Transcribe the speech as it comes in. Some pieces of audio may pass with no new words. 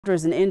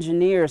Doctors and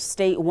engineers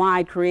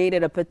statewide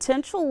created a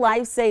potential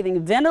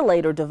life-saving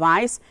ventilator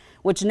device,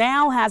 which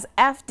now has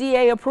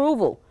FDA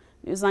approval.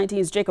 News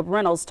 19's Jacob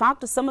Reynolds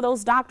talked to some of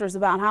those doctors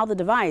about how the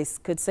device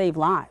could save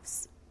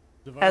lives.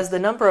 As the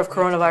number of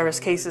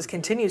coronavirus cases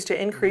continues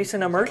to increase,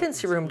 an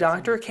emergency room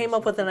doctor came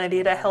up with an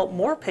idea to help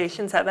more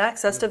patients have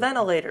access to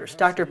ventilators.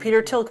 Dr.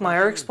 Peter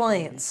Tilkmeyer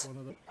explains.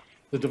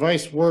 The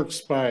device works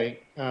by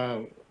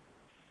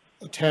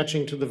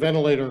attaching to the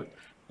ventilator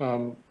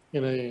in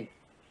a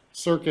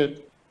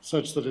circuit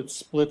such that it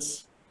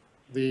splits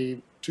the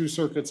two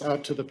circuits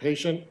out to the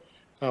patient.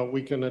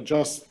 We can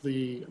adjust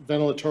the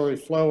ventilatory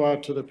flow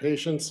out to the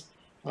patients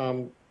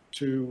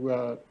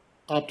to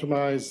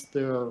optimize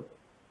their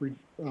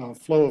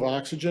flow of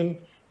oxygen,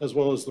 as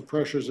well as the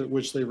pressures at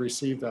which they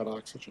receive that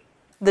oxygen.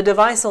 The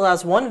device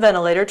allows one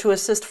ventilator to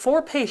assist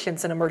 4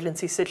 patients in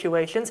emergency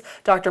situations.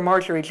 Dr.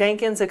 Marjorie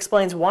Jenkins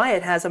explains why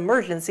it has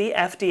emergency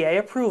FDA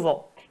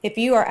approval. If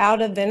you are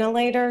out of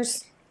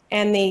ventilators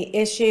and the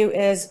issue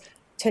is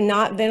to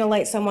not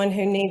ventilate someone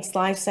who needs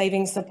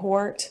life-saving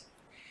support,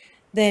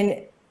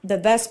 then the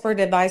Vesper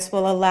device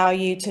will allow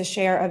you to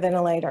share a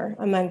ventilator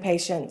among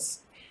patients.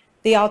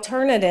 The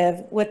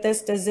alternative with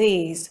this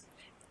disease,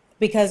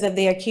 because of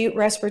the acute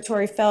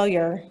respiratory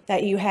failure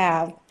that you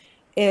have,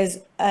 is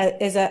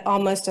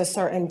almost a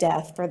certain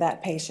death for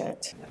that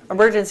patient.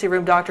 Emergency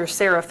room doctor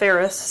Sarah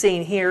Ferris,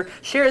 seen here,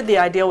 shared the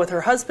idea with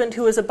her husband,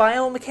 who is a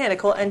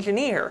biomechanical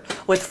engineer.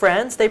 With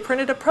friends, they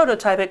printed a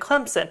prototype at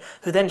Clemson,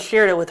 who then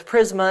shared it with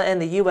Prisma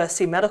and the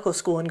USC Medical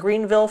School in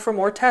Greenville for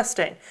more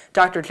testing.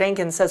 Dr.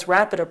 Jenkins says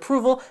rapid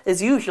approval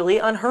is usually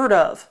unheard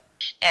of.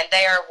 And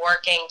they are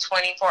working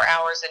 24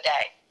 hours a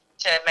day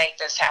to make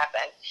this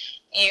happen.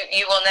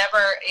 You will never,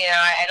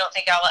 I don't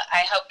think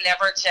I hope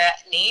never to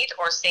need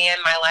or see in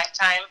my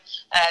lifetime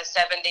a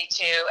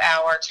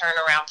 72-hour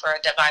turnaround for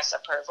a device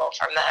approval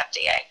from the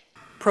FDA.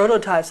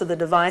 Prototypes of the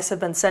device have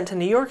been sent to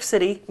New York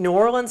City, New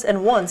Orleans,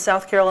 and one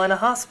South Carolina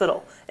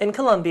hospital. In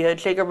Columbia,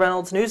 Jacob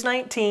Reynolds, News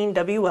 19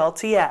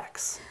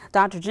 WLTX.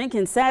 Dr.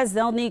 Jenkins says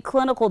they'll need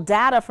clinical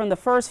data from the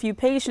first few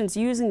patients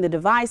using the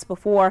device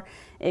before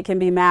it can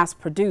be mass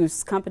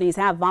produced. Companies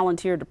have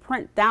volunteered to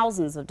print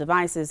thousands of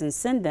devices and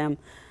send them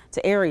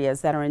to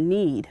areas that are in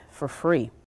need for free.